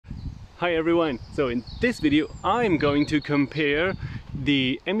Hi everyone! So in this video I'm going to compare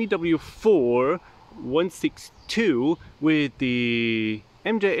the MEW4 162 with the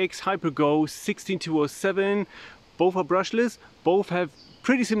MJX Hyper Go 16207. Both are brushless, both have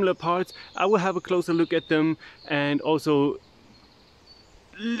pretty similar parts. I will have a closer look at them and also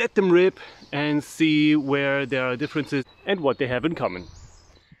let them rip and see where there are differences and what they have in common.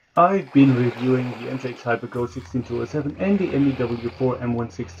 I've been reviewing the MJX Hyper Go 16207 and the MEW4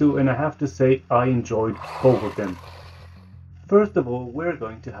 M162, and I have to say I enjoyed both of them. First of all, we're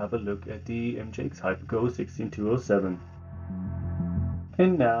going to have a look at the MJX Hyper Go 16207.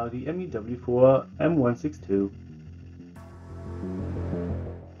 And now the MEW4 M162.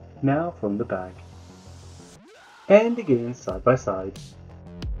 Now from the back. And again side by side.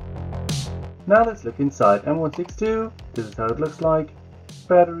 Now let's look inside M162. This is how it looks like.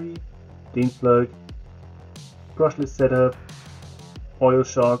 Battery, DIN plug, brushless setup, oil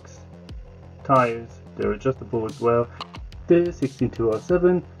shocks, tires, they're adjustable as well. The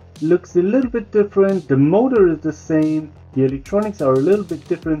 16207 looks a little bit different, the motor is the same, the electronics are a little bit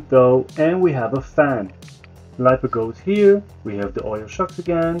different though, and we have a fan. Lifer goes here, we have the oil shocks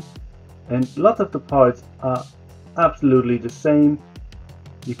again, and lots of the parts are absolutely the same.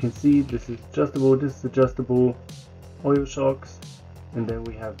 You can see this is adjustable, oil shocks. And then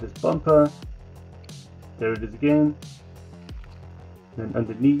we have this bumper, there it is again, then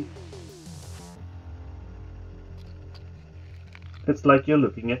underneath, it's like you're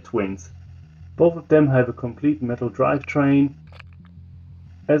looking at twins. Both of them have a complete metal drivetrain.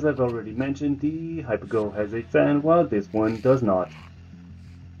 As I've already mentioned, the Hyper Go has a fan while this one does not.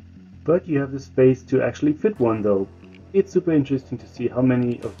 But you have the space to actually fit one though. It's super interesting to see how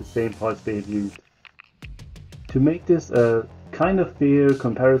many of the same parts they've used. To make this a kind of fair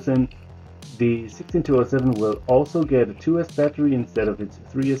comparison, the 16207 will also get a 2S battery instead of its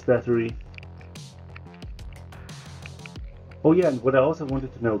 3S battery. Oh yeah, and what I also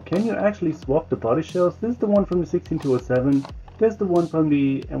wanted to know, can you actually swap the body shells? This is the one from the 16207, there's the one from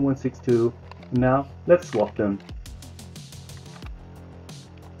the M162. Now let's swap them.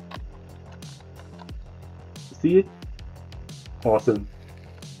 See it? Awesome.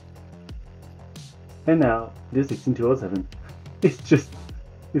 And now the 16207.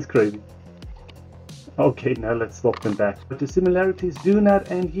 It's crazy. Okay, now let's swap them back. But the similarities do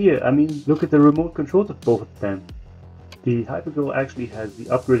not end here. I mean, look at the remote controls of both of them. The Hyper Go actually has the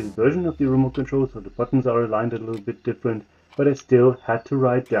upgraded version of the remote control, so the buttons are aligned a little bit different, but I still had to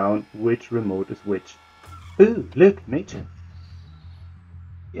write down which remote is which. Ooh, look, nature!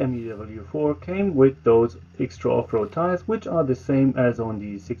 The MEW4 came with those extra off-road tires, which are the same as on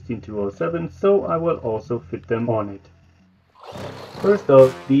the 16207, so I will also fit them on it. First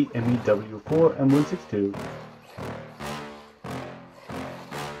off, the MEW4 M162.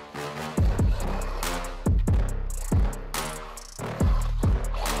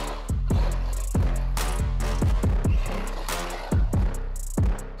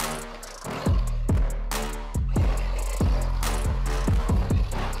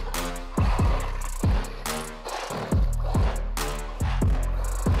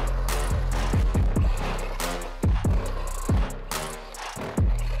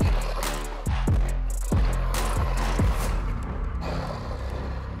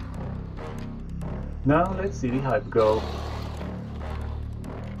 Now let's see the Hyper Go.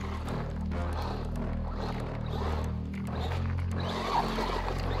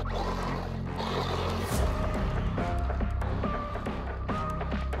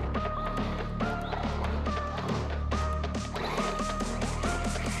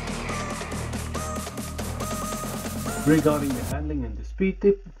 Regarding the handling and the speed,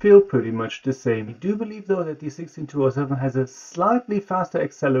 they feel pretty much the same. I do believe though that the 16207 has a slightly faster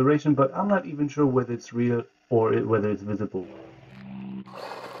acceleration, but I'm not even sure whether it's real or whether it's visible.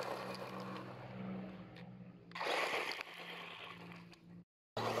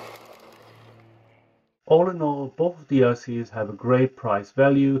 All in all, both of the RCs have a great price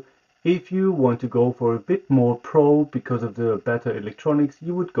value. If you want to go for a bit more pro because of the better electronics,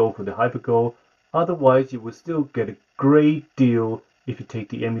 you would go for the Hyper Go. Otherwise, you will still get a great deal if you take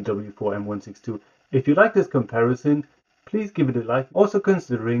the MEW4 M162. If you like this comparison, please give it a like. Also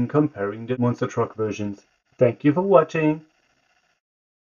considering comparing the monster truck versions. Thank you for watching.